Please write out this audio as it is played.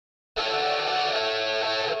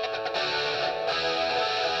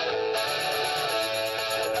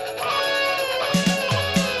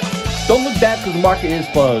Don't look back because the market is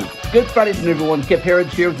closed. Good Friday to everyone. Kip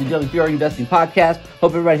Herriage here with the Daily Theory Investing Podcast.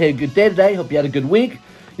 Hope everybody had a good day today. Hope you had a good week.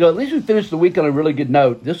 At least we finished the week on a really good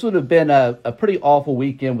note. This would have been a pretty awful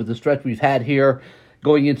weekend with the stretch we've had here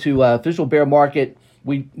going into official bear market.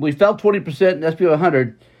 We fell 20% in SP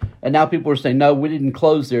 100, and now people are saying, no, we didn't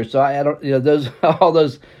close there. So I don't, those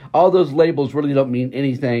all those labels really don't mean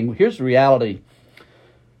anything. Here's the reality.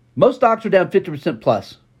 Most stocks are down 50%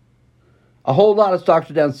 plus. A whole lot of stocks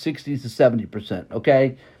are down 60 to 70%,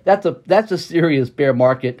 okay? That's a serious bear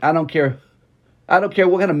market. I don't care what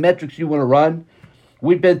kind of metrics you want to run.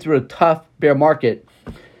 We've been through a tough bear market.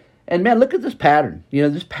 And man, look at this pattern.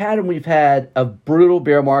 This pattern we've had of brutal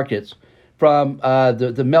bear markets from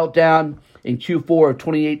the meltdown in Q4 of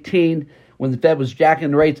 2018 when the Fed was jacking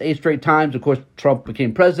the rates 8 straight times. Of course, Trump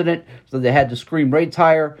became president, so they had to scream rates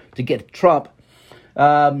higher to get Trump.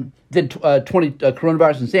 Then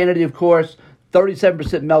coronavirus insanity, of course, 37%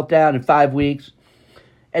 meltdown in 5 weeks.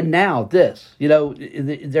 And now this,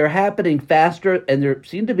 they're happening faster and they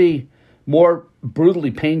seem to be more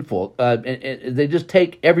brutally painful. And they just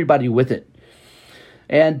take everybody with it.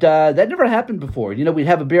 And that never happened before. We'd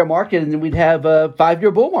have a bear market and then we'd have a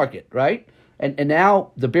 5-year bull market, right? And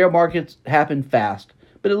now the bear markets happen fast.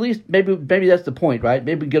 But at least maybe that's the point, right?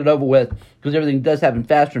 Maybe we get it over with because everything does happen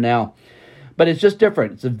faster now. But it's just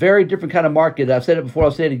different. It's a very different kind of market. I've said it before.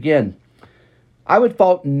 I'll say it again. I would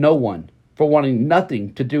fault no one for wanting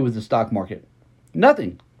nothing to do with the stock market.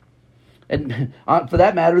 Nothing. And for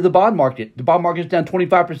that matter, the bond market. The bond market's down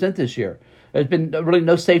 25% this year. There's been really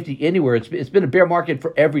no safety anywhere. It's been a bear market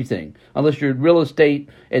for everything, unless you're in real estate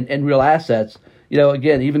and real assets.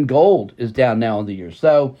 Again, even gold is down now in the year.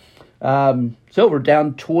 So silver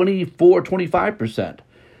down 25%.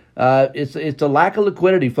 It's the lack of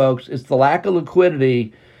liquidity, folks. It's the lack of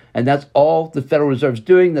liquidity, and that's all the Federal Reserve's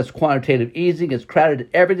doing. That's quantitative easing. It's crowded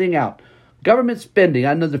everything out. Government spending.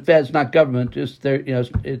 I know the Fed's not government. It's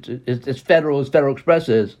federal as Federal Express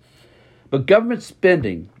is, but government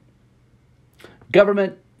spending,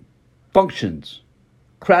 government functions,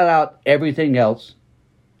 crowd out everything else,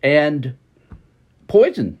 and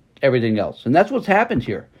poison everything else. And that's what's happened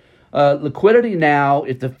here. Liquidity now,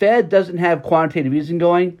 if the Fed doesn't have quantitative easing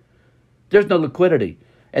going, there's no liquidity.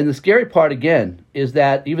 And the scary part, again, is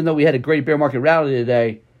that even though we had a great bear market rally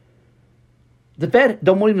today, the Fed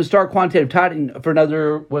don't even start quantitative tightening for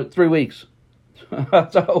another, 3 weeks.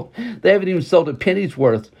 So they haven't even sold a penny's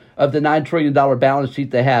worth of the $9 trillion balance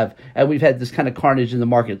sheet they have, and we've had this kind of carnage in the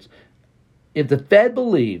markets. If the Fed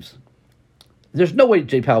believes, there's no way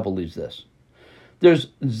Jay Powell believes this. There's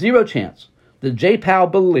zero chance that Jay Powell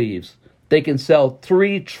believes they can sell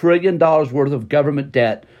 $3 trillion worth of government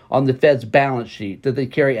debt on the Fed's balance sheet that they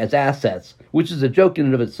carry as assets, which is a joke in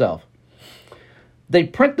and of itself. They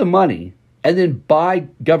print the money and then buy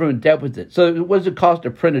government debt with it. So what does it cost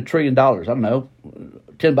to print $1 trillion? I don't know,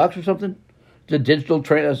 $10 or something? It's a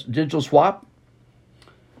digital swap?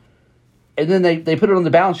 And then they put it on the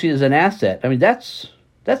balance sheet as an asset. I mean, that's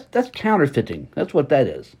counterfeiting. That's what that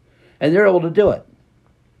is. And they're able to do it.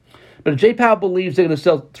 But if Jay Powell believes they're going to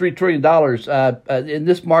sell $3 trillion in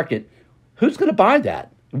this market, who's going to buy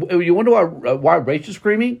that? You wonder why rates are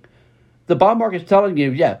screaming? The bond market's telling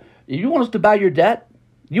you, yeah, you want us to buy your debt?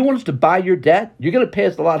 You want us to buy your debt? You're going to pay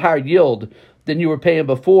us a lot higher yield than you were paying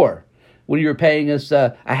before when you were paying us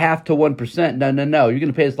a 0.5% to 1%. No. You're going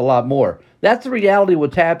to pay us a lot more. That's the reality of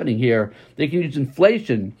what's happening here. They can use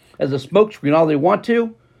inflation as a smokescreen all they want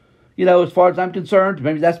to. As far as I'm concerned,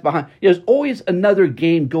 maybe that's behind. There's always another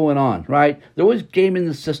game going on, right? They're always gaming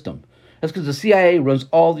the system. That's because the CIA runs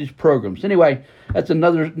all these programs. Anyway, that's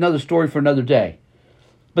another story for another day.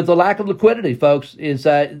 But the lack of liquidity, folks, is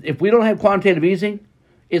if we don't have quantitative easing,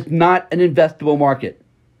 it's not an investable market.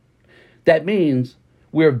 That means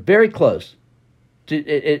we're very close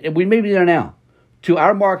to, we may be there now, to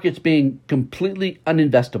our markets being completely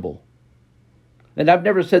uninvestable. And I've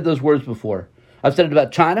never said those words before. I've said it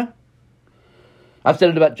about China. I've said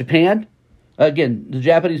it about Japan. Again, the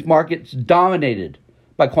Japanese market's dominated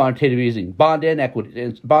by quantitative easing, bonds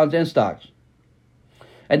and stocks.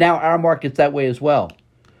 And now our market's that way as well.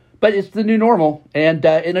 But it's the new normal, and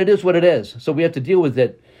it is what it is. So we have to deal with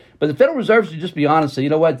it. But the Federal Reserve should just be honest. So you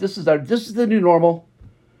know what? This is the new normal.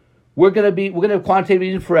 We're gonna have quantitative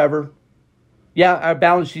easing forever. Yeah, our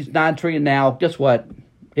balance sheet's $9 trillion now. Guess what?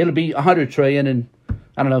 It'll be $100 trillion in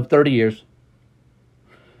 30 years.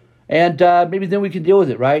 And maybe then we can deal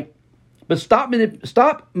with it, right? But stop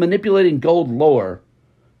manipulating gold lower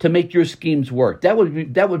to make your schemes work. That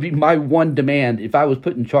would be my one demand if I was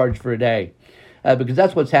put in charge for a day, because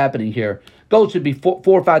that's what's happening here. Gold should be $4,000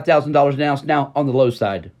 or $5,000 an ounce now on the low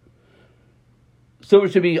side. Silver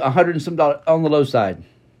should be $100 and some on the low side.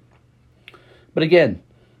 But again,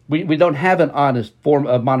 we don't have an honest form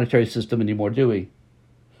of monetary system anymore, do we?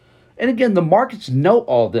 And again, the markets know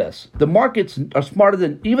all this. The markets are smarter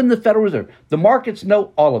than even the Federal Reserve. The markets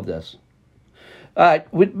know all of this. But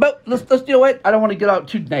let's deal with it. I don't want to get out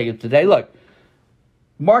too negative today. Look,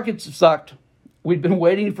 markets sucked. We've been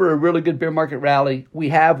waiting for a really good bear market rally. We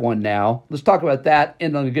have one now. Let's talk about that.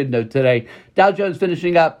 End on a good note today. Dow Jones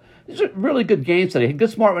finishing up. These are really good gains today. Good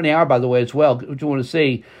smart money hour, by the way, as well, which you want to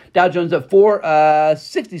see. Dow Jones up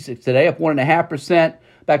 466 today, up 1.5%,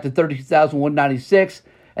 back to 32,196.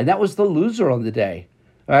 And that was the loser on the day.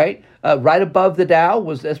 All right. Right above the Dow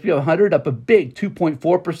was the SP 100, up a big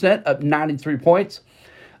 2.4%, up 93 points.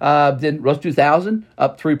 Then Russell 2000,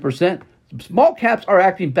 up 3%. Small caps are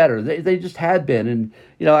acting better. They just had been. And,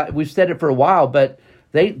 we've said it for a while, but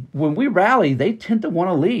when we rally, they tend to want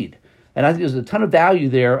to lead. And I think there's a ton of value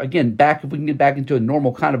there. Again, if we can get back into a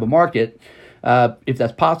normal kind of a market, if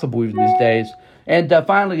that's possible even these days. And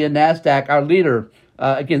finally, in NASDAQ, our leader,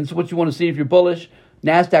 again, this is what you want to see if you're bullish.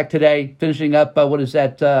 NASDAQ today finishing up,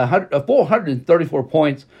 434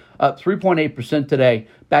 points, up 3.8% today,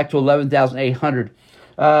 back to 11,800.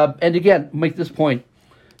 And again, make this point.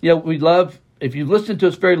 We love, if you've listened to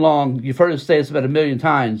us very long, you've heard us say this about 1 million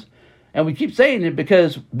times. And we keep saying it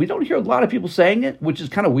because we don't hear a lot of people saying it, which is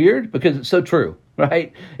kind of weird because it's so true,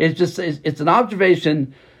 right? It's an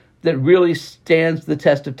observation that really stands the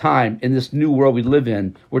test of time in this new world we live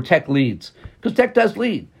in where tech leads. Because tech does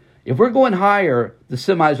lead. If we're going higher, the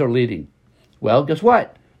semis are leading. Well, guess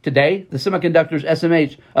what? Today, the semiconductors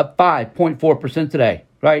SMH up 5.4% today,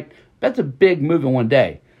 right? That's a big move in one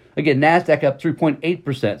day. Again, NASDAQ up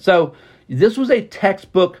 3.8%. So this was a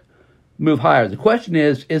textbook move higher. The question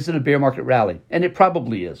is it a bear market rally? And it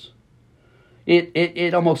probably is.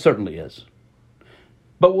 It almost certainly is.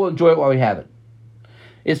 But we'll enjoy it while we have it.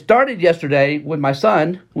 It started yesterday when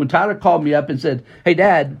Tyler called me up and said, "Hey,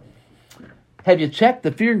 Dad, have you checked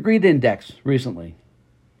the Fear and Greed Index recently?"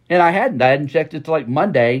 And I hadn't checked it till like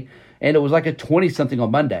Monday, and it was like a 20-something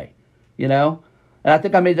on Monday, And I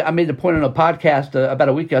think I made the point on a podcast about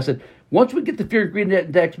a week ago. I said, once we get the Fear and Greed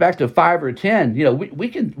Index back to 5 or 10, we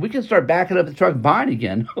can start backing up the truck and buying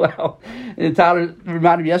again. Well, and Tyler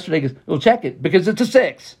reminded me yesterday, because we'll check it because it's a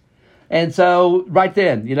 6. And so right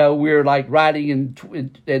then, we're like writing and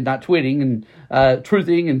not tweeting and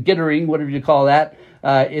truthing and gittering, whatever you call that.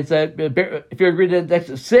 It's a Fear and Greed Index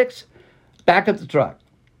at 6, back up the truck.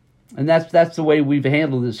 And that's the way we've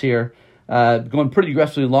handled this here. Going pretty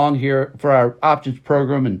aggressively long here for our options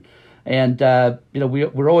program, and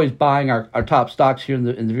we're always buying our top stocks here in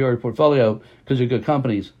the VRA portfolio because they're good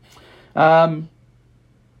companies. But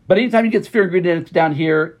anytime you get the Fear and Greed Index down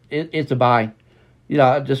here, it's a buy.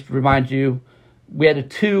 I'll just remind you, we had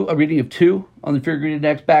a reading of 2 on the Fear and Greed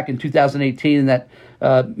Index back in 2018, and that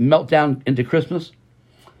meltdown into Christmas.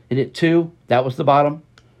 It hit 2. That was the bottom.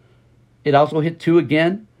 It also hit 2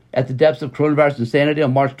 again at the depths of coronavirus insanity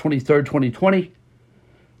on March 23rd, 2020.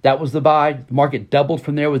 That was the buy. The market doubled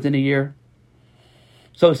from there within a year.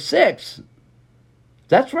 So 6,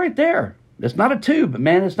 that's right there. It's not a 2, but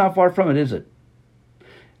man, it's not far from it, is it?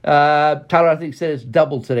 Tyler, I think, said it's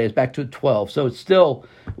doubled today. It's back to 12. So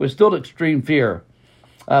we're still at extreme fear.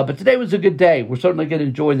 But today was a good day. We're certainly going to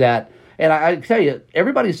enjoy that. And I tell you,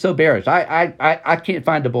 everybody's so bearish. I can't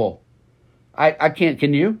find a bull. I can't.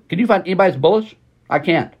 Can you? Can you find anybody that's bullish? I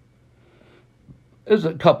can't. There's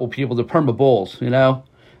a couple people, the perma bulls, I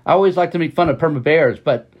always like to make fun of perma bears,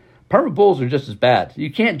 but perma bulls are just as bad.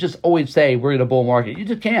 You can't just always say we're in a bull market. You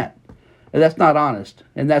just can't. And that's not honest.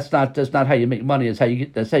 And that's not how you make money. That's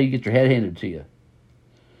how you get your head handed to you.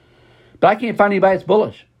 But I can't find anybody that's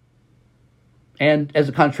bullish. And as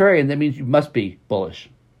a contrarian, that means you must be bullish.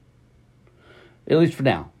 At least for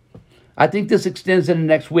now. I think this extends into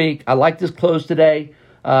next week. I like this close today.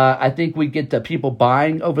 I think we get people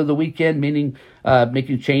buying over the weekend, meaning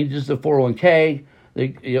making changes to 401k.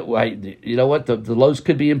 You know what? The lows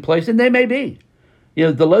could be in place, and they may be.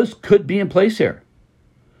 The lows could be in place here.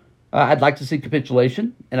 I'd like to see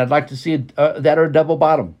capitulation, and I'd like to see that or a double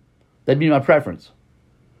bottom. That'd be my preference.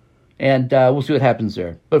 And we'll see what happens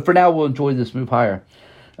there. But for now, we'll enjoy this move higher.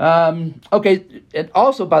 Okay, and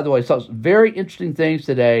also, by the way, saw some very interesting things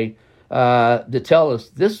today that tell us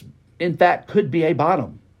this, in fact, could be a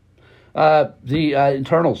bottom. The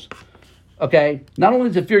internals. Okay, not only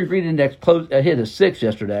did the Fear and Greed Index hit a 6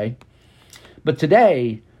 yesterday, but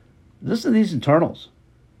today, listen to these internals.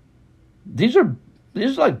 These are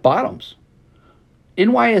like bottoms.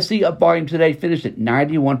 NYSE up volume today finished at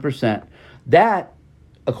 91%. That,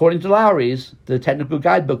 according to Lowry's, the technical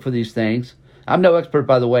guidebook for these things, I'm no expert,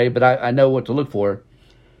 by the way, but I know what to look for.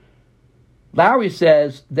 Lowry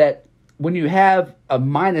says that when you have a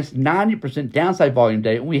minus 90% downside volume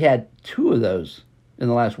day, and we had 2 of those in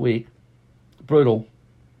the last week, brutal.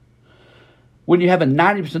 When you have a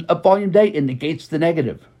 90% up volume day, it negates the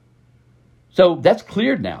negative. So that's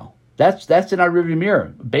cleared now. That's in our rearview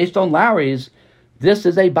mirror. Based on Lowry's, this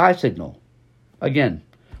is a buy signal. Again,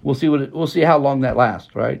 we'll see how long that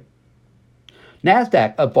lasts, right?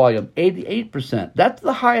 NASDAQ up volume, 88%. That's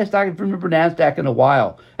the highest I can remember NASDAQ in a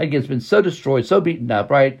while. Again, it's been so destroyed, so beaten up,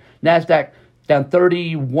 right? NASDAQ down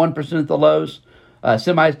 31% at the lows.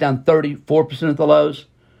 Semis down 34% at the lows.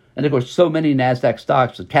 And of course, so many NASDAQ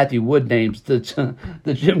stocks, the Cathie Wood names, the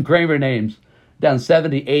Jim Cramer names, down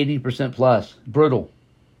 70, 80% plus. Brutal.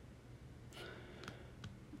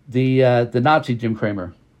 The Nazi Jim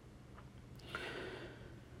Cramer.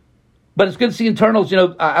 But it's good to see internals.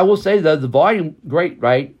 I will say, though, the volume, great,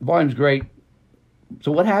 right? Volume's great.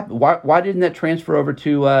 So what happened? Why didn't that transfer over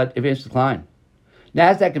to advanced decline?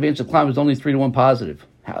 NASDAQ advanced decline was only 3-1 positive.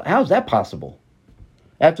 How is that possible?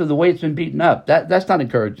 After the way it's been beaten up, that's not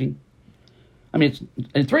encouraging. I mean,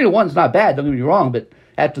 3-1 is not bad, don't get me wrong, but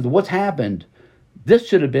after what's happened, this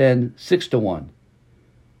should have been 6-1,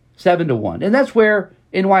 7-1. And that's where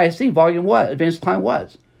NYSE volume was, advanced decline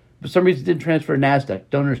was. For some reason, it didn't transfer to NASDAQ.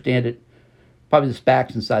 Don't understand it. Probably the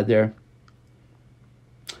SPACs inside there.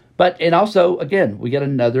 And also, again, we get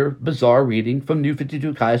another bizarre reading from new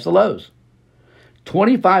 52-week highs to lows.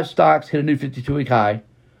 25 stocks hit a new 52-week high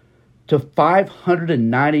to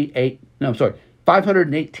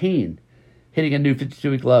 518 hitting a new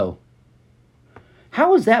 52-week low.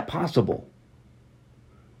 How is that possible?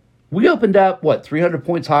 We opened up, 300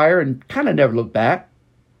 points higher and kind of never looked back.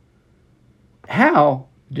 How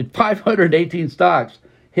did 518 stocks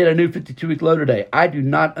hit a new 52-week low today? I do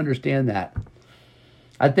not understand that.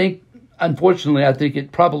 Unfortunately, I think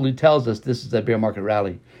it probably tells us this is a bear market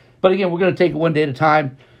rally. But again, we're going to take it one day at a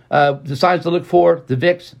time. The signs to look for, the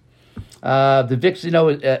VIX. The VIX,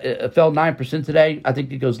 it fell 9% today. I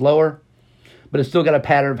think it goes lower. But it's still got a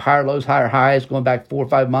pattern of higher lows, higher highs going back 4 or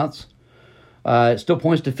 5 months. It still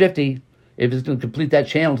points to 50 if it's going to complete that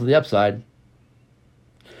channel to the upside.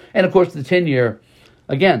 And, of course, the 10-year.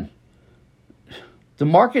 Again, the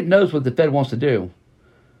market knows what the Fed wants to do.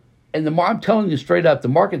 And I'm telling you straight up, the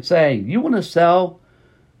market's saying, you want to sell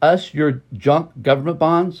us your junk government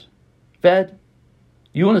bonds, Fed?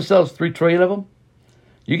 You want to sell us $3 trillion of them?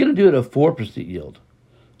 You're going to do it at a 4% yield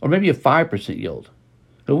or maybe a 5% yield.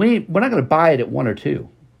 But we're not going to buy it at 1 or 2.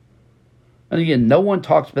 And again, no one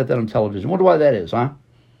talks about that on television. Wonder why that is, huh?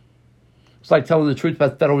 It's like telling the truth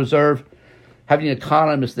about the Federal Reserve, having an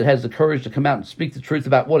economist that has the courage to come out and speak the truth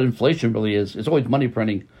about what inflation really is. It's always money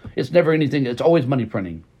printing. It's never anything. It's always money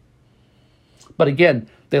printing. But again,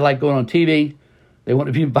 they like going on TV. They want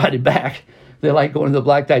to be invited back. They like going to the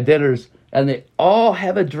black tie dinners. And they all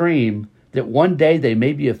have a dream that one day they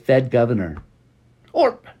may be a Fed governor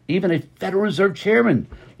or even a Federal Reserve chairman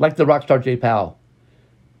like the rock star Jay Powell.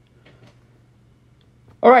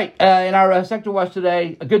 All right, in our sector watch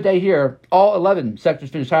today, a good day here. All 11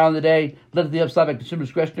 sectors finished higher on the day. Led to the upside by consumer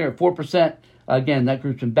discretionary at 4%. Again, that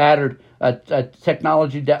group's been battered.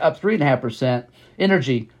 Technology up 3.5%.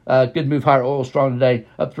 Energy, good move higher. Oil strong today,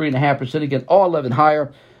 up 3.5%. Again, all 11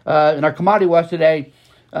 higher. In our commodity watch today,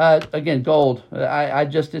 again, gold.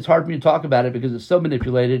 It's hard for me to talk about it because it's so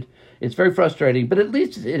manipulated. It's very frustrating, but at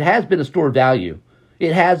least it has been a store of value.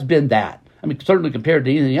 It has been that. I mean, certainly compared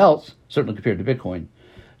to anything else, certainly compared to Bitcoin.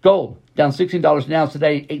 Gold, down $16 an ounce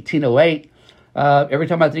today, $18.08. Every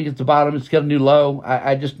time I think it's the bottom, it's got a new low.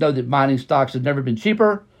 I just know that mining stocks have never been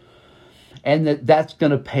cheaper and that's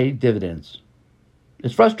going to pay dividends.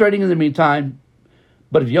 It's frustrating in the meantime,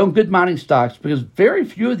 but if you own good mining stocks, because very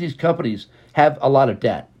few of these companies have a lot of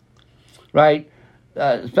debt, right?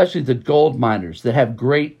 Especially the gold miners that have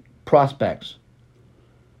great prospects.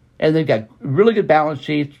 And they've got really good balance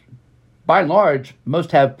sheets. By and large,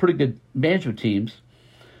 most have pretty good management teams.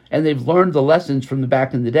 And they've learned the lessons from the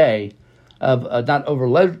back in the day of not over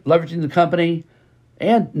leveraging the company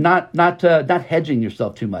and not hedging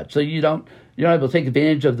yourself too much, so you're not able to take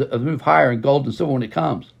advantage of the move higher in gold and silver when it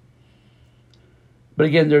comes. But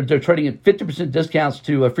again, they're trading at 50% discounts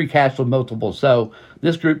to free cash flow multiples. So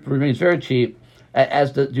this group remains very cheap,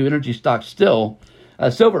 as do energy stocks still.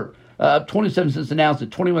 Silver up 27 cents an ounce at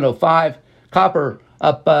 $21.05. Copper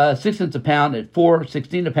up 6 cents a pound at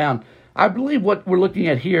 $4.16 a pound. I believe what we're looking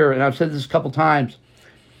at here, and I've said this a couple times,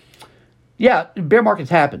 yeah, bear markets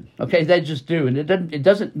happen. Okay, they just do, and it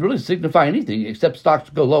doesn't really signify anything except stocks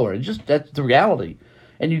go lower. That's the reality.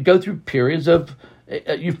 And you go through periods of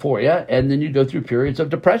euphoria, and then you go through periods of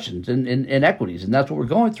depressions in equities, and that's what we're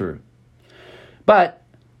going through. But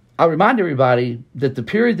I'll remind everybody that the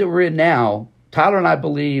period that we're in now, Tyler and I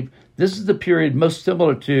believe this is the period most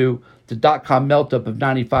similar to the dot-com melt-up of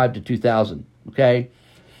 95 to 2000, okay?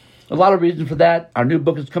 A lot of reasons for that. Our new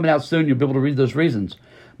book is coming out soon. You'll be able to read those reasons.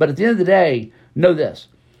 But at the end of the day, know this.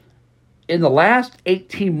 In the last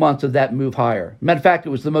 18 months of that move higher, matter of fact, it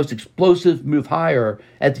was the most explosive move higher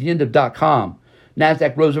at the end of .com.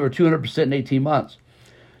 NASDAQ rose over 200% in 18 months.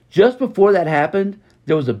 Just before that happened,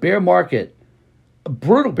 there was a bear market, a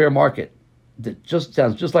brutal bear market that just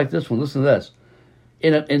sounds just like this one. Listen to this.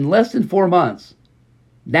 In less than 4 months,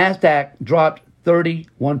 NASDAQ dropped 31%.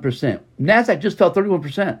 NASDAQ just fell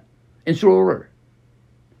 31% in short order.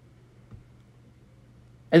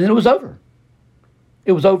 And then it was over.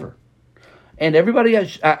 It was over. And everybody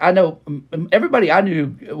I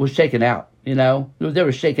knew was shaken out. You know, they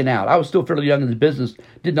were shaken out. I was still fairly young in the business,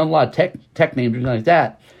 didn't know a lot of tech names or anything like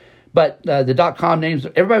that. But the .com names,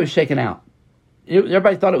 everybody was shaken out.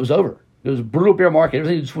 Everybody thought it was over. It was a brutal bear market.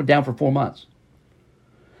 Everything just went down for 4 months.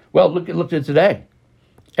 Well, look at it today.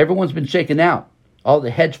 Everyone's been shaken out. All the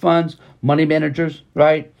hedge funds, money managers,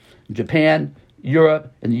 right? Japan,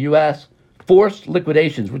 Europe, and the U.S. forced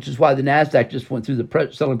liquidations, which is why the NASDAQ just went through the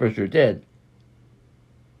selling pressure it did.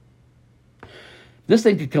 This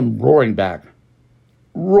thing could come roaring back.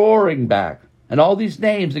 And all these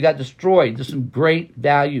names that got destroyed, there's some great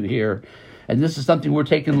value here. And this is something we're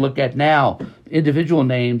taking a look at now. Individual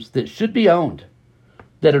names that should be owned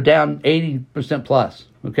that are down 80% plus,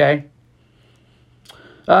 okay?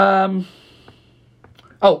 Rest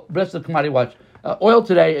of the commodity watch. Oil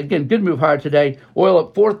today, again, good move higher today. Oil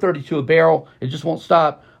up $4.32 a barrel. It just won't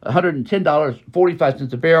stop.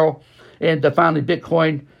 $110.45 a barrel. And finally,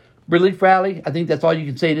 Bitcoin. Relief rally, I think that's all you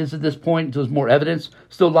can say it is at this point until there's more evidence.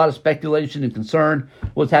 Still a lot of speculation and concern.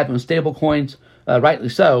 What's happening with stable coins, rightly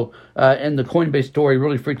so. And the Coinbase story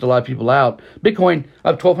really freaked a lot of people out. Bitcoin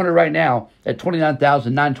up 1,200 right now at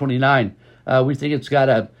 29,929. We think it's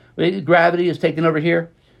got gravity is taking over here.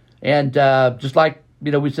 And just like,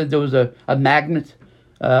 we said there was a magnet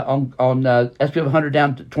on SPY 100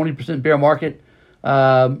 down to 20% bear market.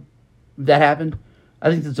 That happened. I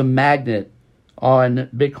think there's a magnet on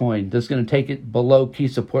Bitcoin that's going to take it below key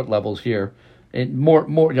support levels here, and more,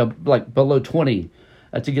 like below 20,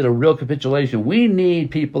 to get a real capitulation. We need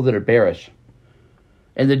people that are bearish,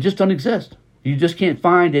 and they just don't exist. You just can't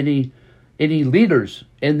find any leaders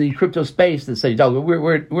in the crypto space that say, "No,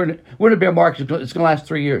 we're in a bear market. It's going to last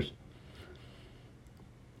 3 years."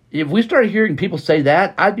 If we started hearing people say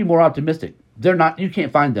that, I'd be more optimistic. They're not. You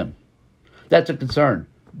can't find them. That's a concern.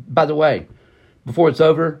 By the way, before it's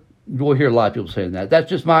over, we'll hear a lot of people saying that. That's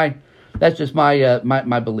just my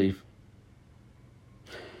belief.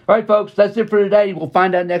 All right, folks, that's it for today. We'll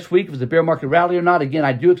find out next week if it's a bear market rally or not. Again,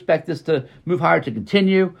 I do expect this to move higher to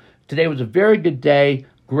continue. Today was a very good day.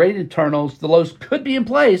 Great internals. The lows could be in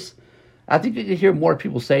place. I think you can hear more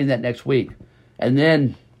people saying that next week. And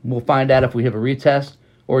then we'll find out if we have a retest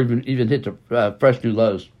or even hit the fresh new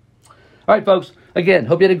lows. All right, folks. Again,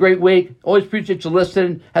 hope you had a great week. Always appreciate you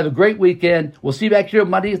listening. Have a great weekend. We'll see you back here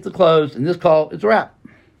Monday at the close. And this call is a wrap.